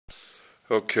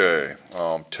Okay,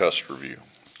 test review.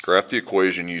 Graph the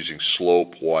equation using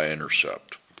slope,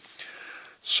 y-intercept.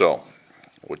 So,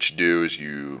 what you do is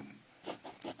you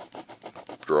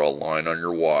draw a line on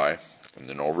your y, and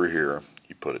then over here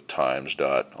you put a times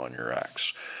dot on your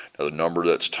x. Now the number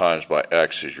that's times by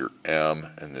x is your m,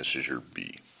 and this is your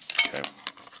b. Okay.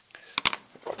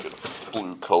 I'll get a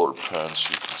blue colored pen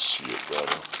so you can see it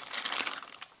better.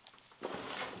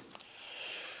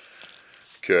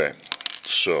 Okay,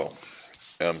 so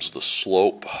m's the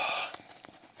slope,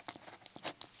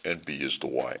 and b is the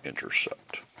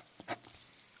y-intercept.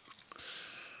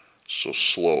 So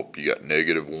slope, you got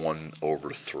negative 1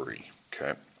 over 3.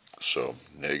 Okay, so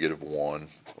negative 1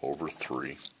 over 3.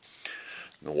 And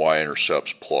the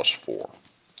y-intercept's plus 4.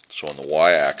 So on the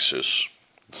y-axis,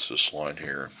 it's this line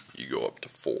here, you go up to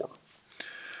 4.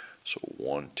 So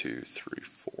 1, 2, 3,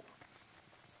 4.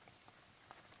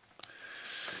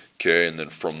 Okay, and then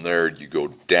from there you go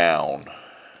down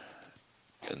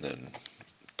and then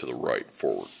to the right,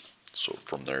 forward. So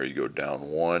from there you go down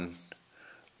 1,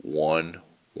 1,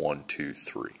 1, 2,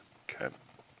 3. Okay.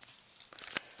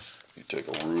 You take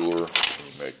a ruler and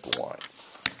you make the line.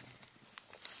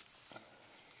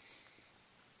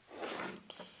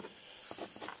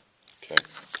 Okay.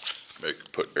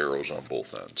 Put arrows on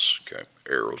both ends. Okay.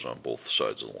 Arrows on both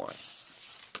sides of the line.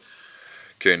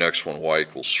 Okay, next one, y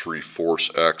equals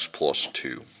 3/4 x plus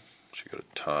 2. So you got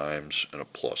a times and a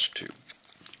plus 2.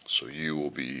 So u will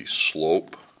be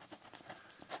slope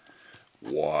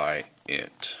y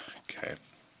int. Okay.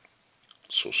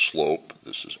 So slope,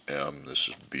 this is m, this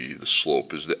is b. The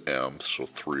slope is the m, so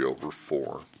 3 over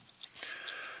 4.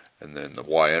 And then the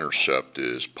y-intercept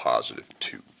is positive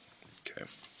 2. Okay.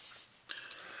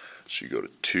 So you go to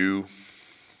 2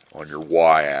 on your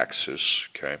y-axis.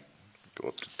 Okay. Go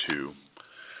up to 2.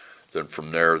 Then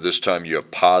from there, this time you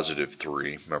have positive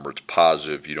 3. Remember, it's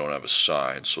positive, you don't have a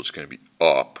sign, so it's going to be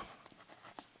up,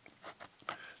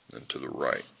 then to the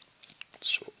right.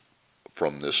 So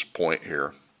from this point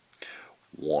here,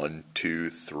 1, 2,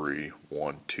 3,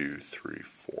 1, 2, 3,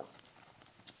 4.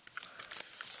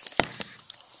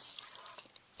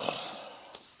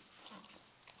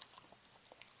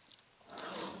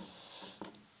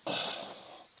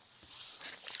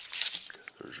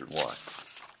 There's your line.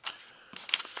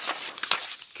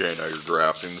 Okay, now you're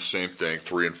graphing the same thing,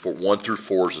 3 and 4. 1 through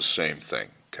 4 is the same thing,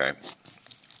 okay?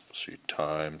 So you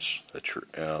times, that's your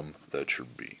m, that's your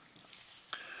b.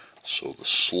 So the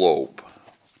slope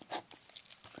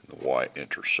and the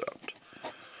y-intercept.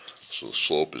 So the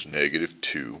slope is negative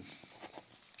 2,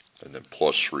 and then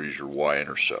plus 3 is your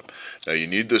y-intercept. Now you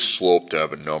need this slope to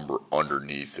have a number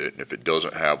underneath it, and if it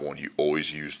doesn't have one, you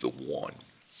always use the 1.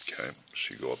 Okay,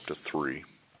 so you go up to 3.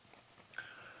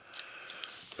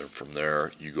 Then from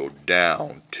there, you go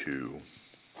down 2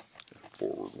 and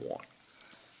forward 1.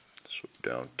 So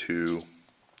down 2,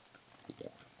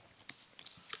 1.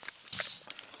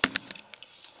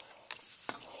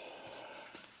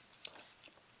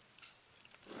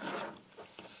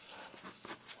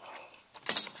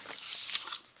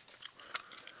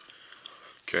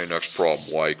 Okay, next problem,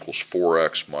 y equals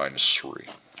 4x minus 3.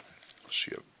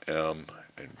 So you have m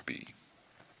and b.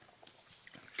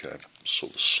 Okay, so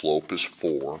the slope is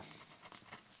 4,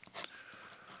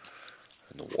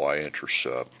 and the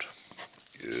y-intercept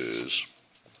is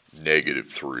negative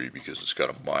 3 because it's got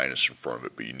a minus in front of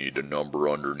it, but you need a number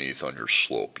underneath on your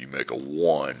slope. You make a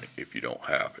 1 if you don't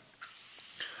have it.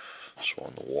 So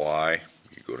on the y,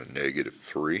 you go to negative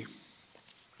 3,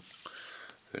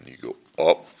 then you go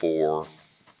up 4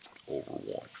 over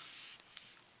 1.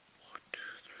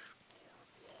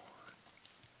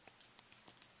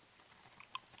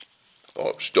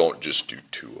 Oh, don't just do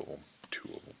 2 of them. 2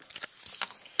 of them.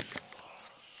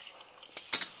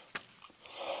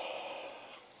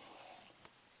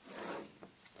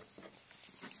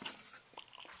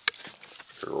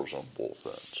 Arrows on both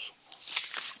ends.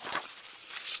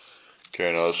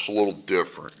 Okay, now it's a little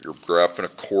different. You're graphing a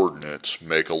coordinates,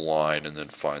 make a line, and then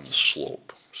find the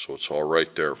slope. So it's all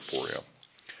right there for you.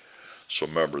 So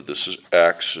remember, this is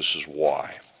x, this is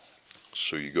y.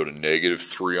 So you go to negative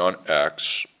 3 on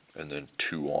x, and then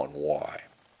 2 on y.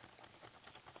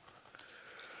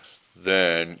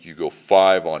 Then you go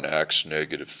 5 on x,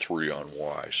 negative 3 on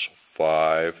y. So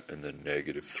 5 and then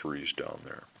negative 3 is down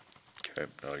there.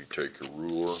 Okay, now you take your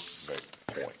ruler, make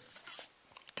the point.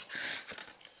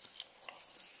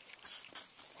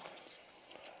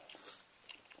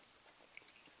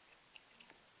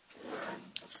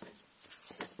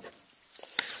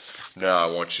 Now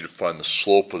I want you to find the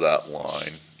slope of that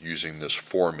line using this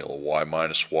formula, y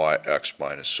minus y, x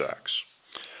minus x.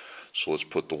 So let's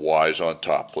put the y's on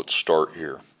top. Let's start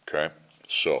here, okay?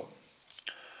 So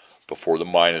Before the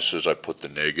minuses, I put the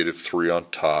 -3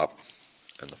 on top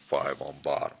and the 5 on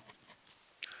bottom.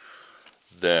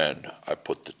 Then I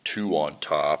put the 2 on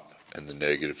top and the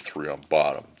 -3 on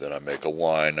bottom. Then I make a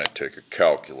line, I take a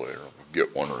calculator,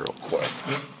 get one real quick.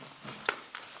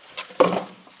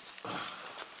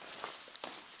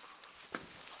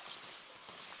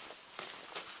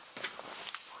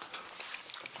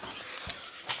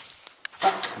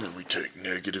 And then we take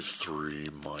 -3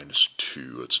 minus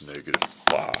 2, that's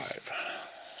 -5.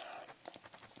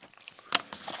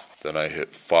 Then I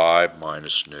hit 5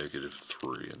 minus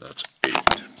 -3, and that's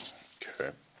 8.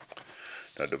 Okay.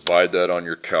 Now divide that on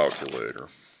your calculator.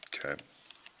 Okay.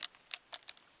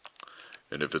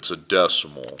 And if it's a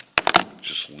decimal,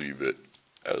 just leave it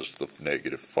as the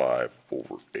 -5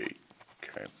 over 8.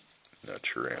 Okay. And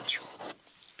that's your answer.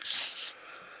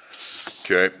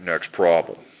 Okay. Next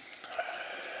problem.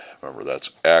 Remember, that's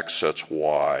x, that's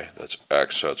y, that's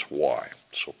x, that's y.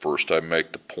 So first I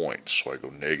make the points. So I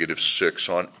go -6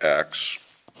 on x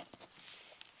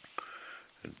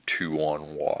and 2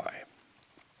 on y.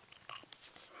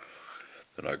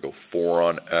 Then I go 4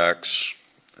 on x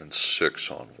and 6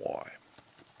 on y.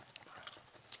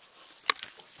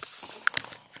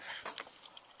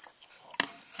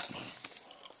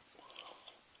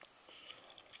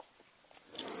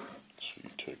 So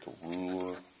you take a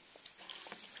ruler,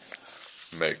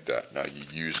 make that. Now you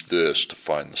use this to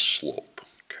find the slope,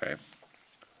 okay?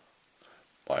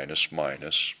 Minus,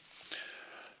 minus.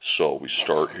 So we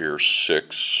start here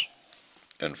 6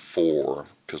 and 4,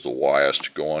 because the y has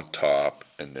to go on top,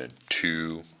 and then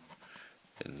 2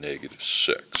 and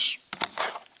 -6.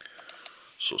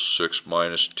 So 6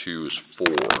 minus 2 is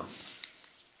 4.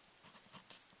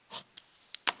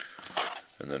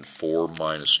 And then 4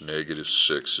 minus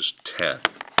 -6 is 10.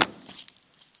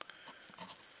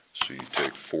 So you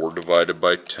take 4 divided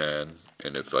by 10,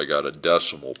 and if I got a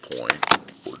decimal point,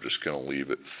 we're just going to leave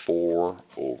it 4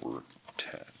 over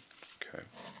 10. Okay.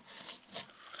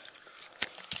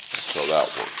 That's how that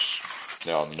works.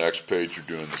 Now on the next page you're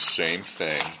doing the same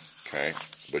thing, okay,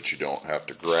 but you don't have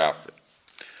to graph it.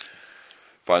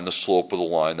 Find the slope of the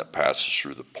line that passes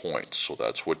through the points. So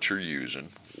that's what you're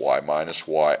using. Y minus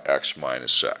y, x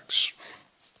minus x.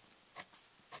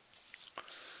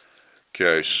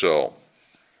 Okay, so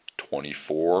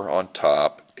 24 on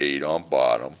top, 8 on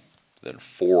bottom, then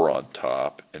 4 on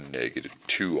top, and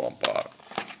 -2 on bottom.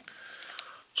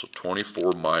 So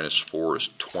 24 minus 4 is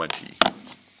 20.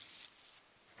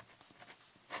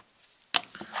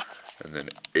 And then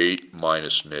 8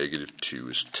 minus -2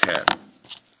 is 10.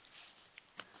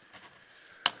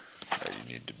 Now you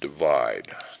need to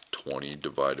divide. 20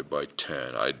 divided by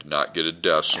 10. I did not get a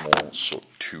decimal, so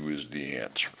 2 is the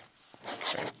answer.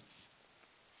 Okay.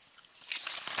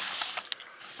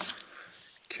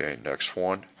 Okay, next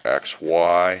one,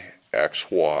 xy,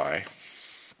 xy,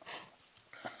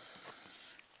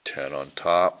 10 on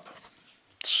top,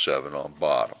 7 on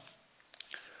bottom.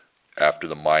 After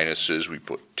the minuses, we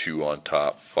put 2 on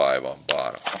top, 5 on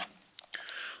bottom.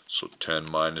 So 10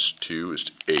 minus 2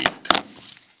 is 8.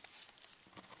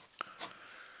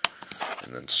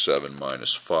 And then 7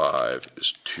 minus 5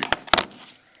 is 2.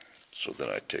 So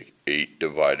then I take 8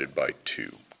 divided by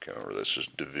 2. Okay, remember this is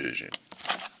division.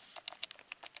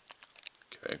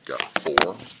 Okay, got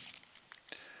 4.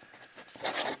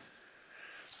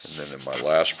 And then in my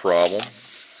last problem,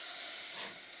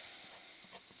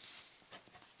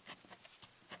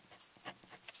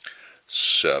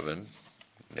 -7,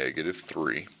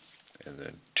 -3, and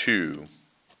then 2,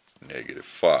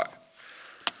 -5.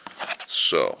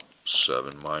 So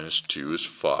 7 minus 2 is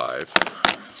 5.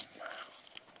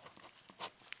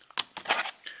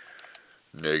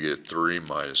 -3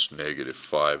 minus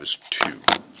 -5 is 2.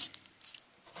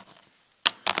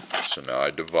 So now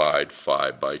I divide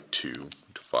 5 by 2.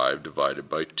 5 divided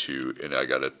by 2, and I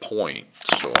got a point,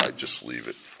 so I just leave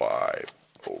it 5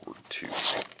 over 2.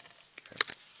 Okay.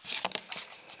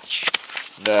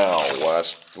 Now,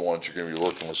 last ones you're going to be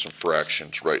working with some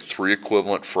fractions. Write 3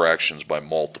 equivalent fractions by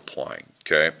multiplying.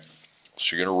 Okay,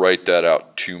 so you're going to write that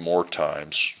out 2 more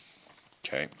times.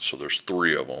 Okay, so there's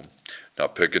 3 of them. Now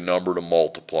pick a number to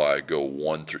multiply. Go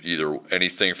 1 through either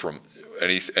anything from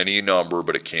any number,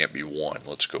 but it can't be 1.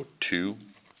 Let's go 2.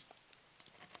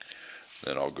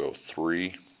 Then I'll go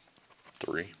 3,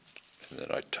 3, and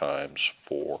then I times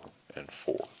 4 and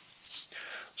 4.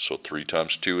 So 3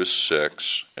 times 2 is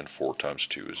 6, and 4 times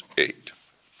 2 is 8.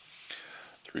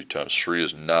 3 times 3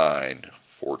 is 9,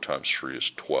 4 times 3 is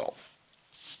 12.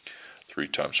 3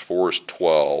 times 4 is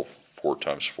 12, 4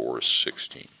 times 4 is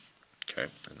 16. Okay,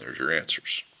 and there's your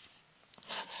answers.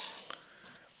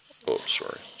 Oh,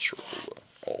 sorry, circle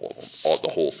all of them.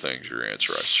 the whole thing's your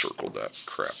answer. I circled that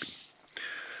crappy.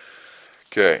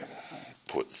 Okay,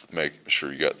 make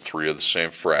sure you got 3 of the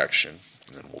same fraction,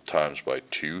 and then we'll times by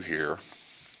 2 here,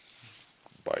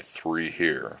 by 3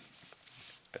 here,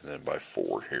 and then by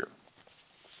 4 here.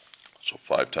 So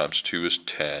 5 times 2 is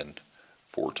 10,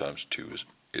 4 times 2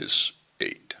 is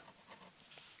 8.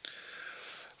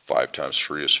 5 times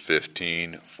 3 is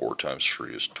 15, 4 times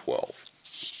 3 is 12.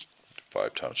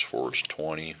 5 times 4 is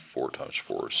 20, 4 times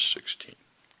 4 is 16.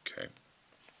 Okay.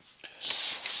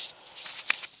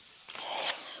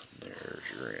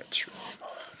 There's your answer.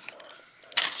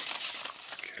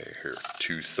 Okay, here,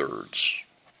 2/3.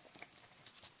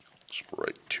 Let's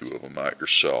write 2 of them out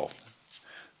yourself.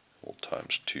 We'll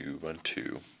times 2 by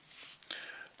 2.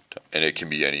 And it can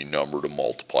be any number to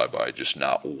multiply by, just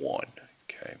not 1.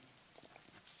 Okay.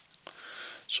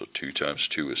 So 2 times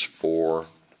 2 is 4.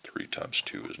 3 times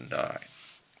 2 is 9.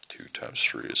 2 times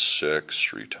 3 is 6.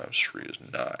 3 times 3 is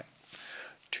 9.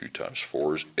 2 times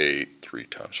 4 is 8. 3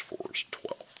 times 4 is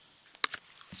 12.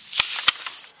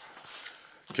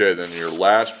 Okay, then your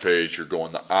last page, you're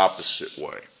going the opposite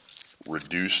way.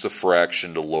 Reduce the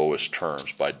fraction to lowest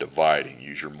terms by dividing.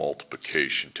 Use your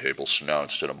multiplication table. So now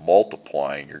instead of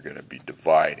multiplying, you're going to be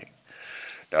dividing.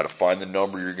 Now to find the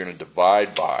number you're going to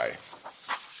divide by,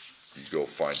 you go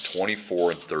find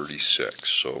 24 and 36.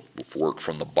 So we'll work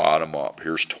from the bottom up.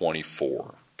 Here's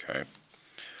 24, okay?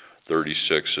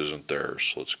 36 isn't there,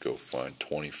 so let's go find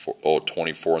 24. Oh,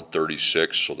 24 and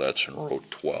 36, so that's in row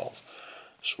 12.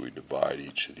 So we divide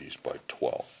each of these by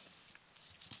 12.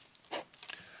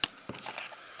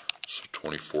 So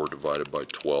 24 divided by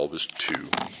 12 is 2.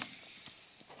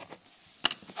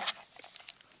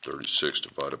 36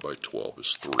 divided by 12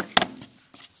 is 3.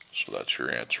 So that's your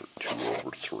answer,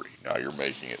 2/3. Now you're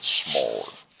making it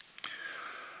smaller.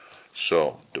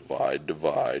 So divide. We've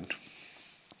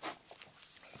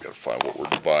got to find what we're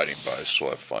dividing by. So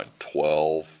I find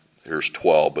 12. Here's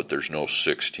 12, but there's no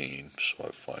 16. So I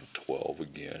find 12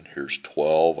 again. Here's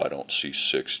 12. I don't see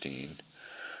 16.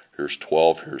 Here's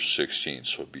 12. Here's 16.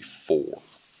 So it'd be 4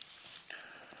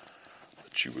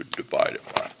 that you would divide it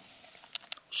by.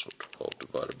 So 12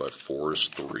 divided by 4 is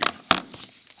 3.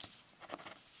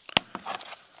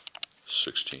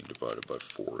 16 divided by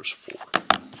 4 is 4.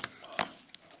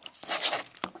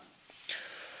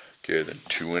 Okay, then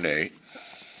 2 and 8.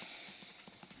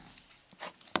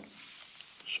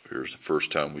 So here's the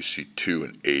first time we see 2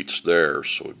 and 8's there,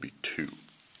 so it'd be 2.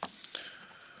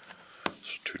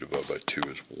 So 2 divided by 2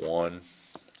 is 1.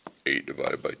 8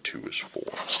 divided by 2 is 4.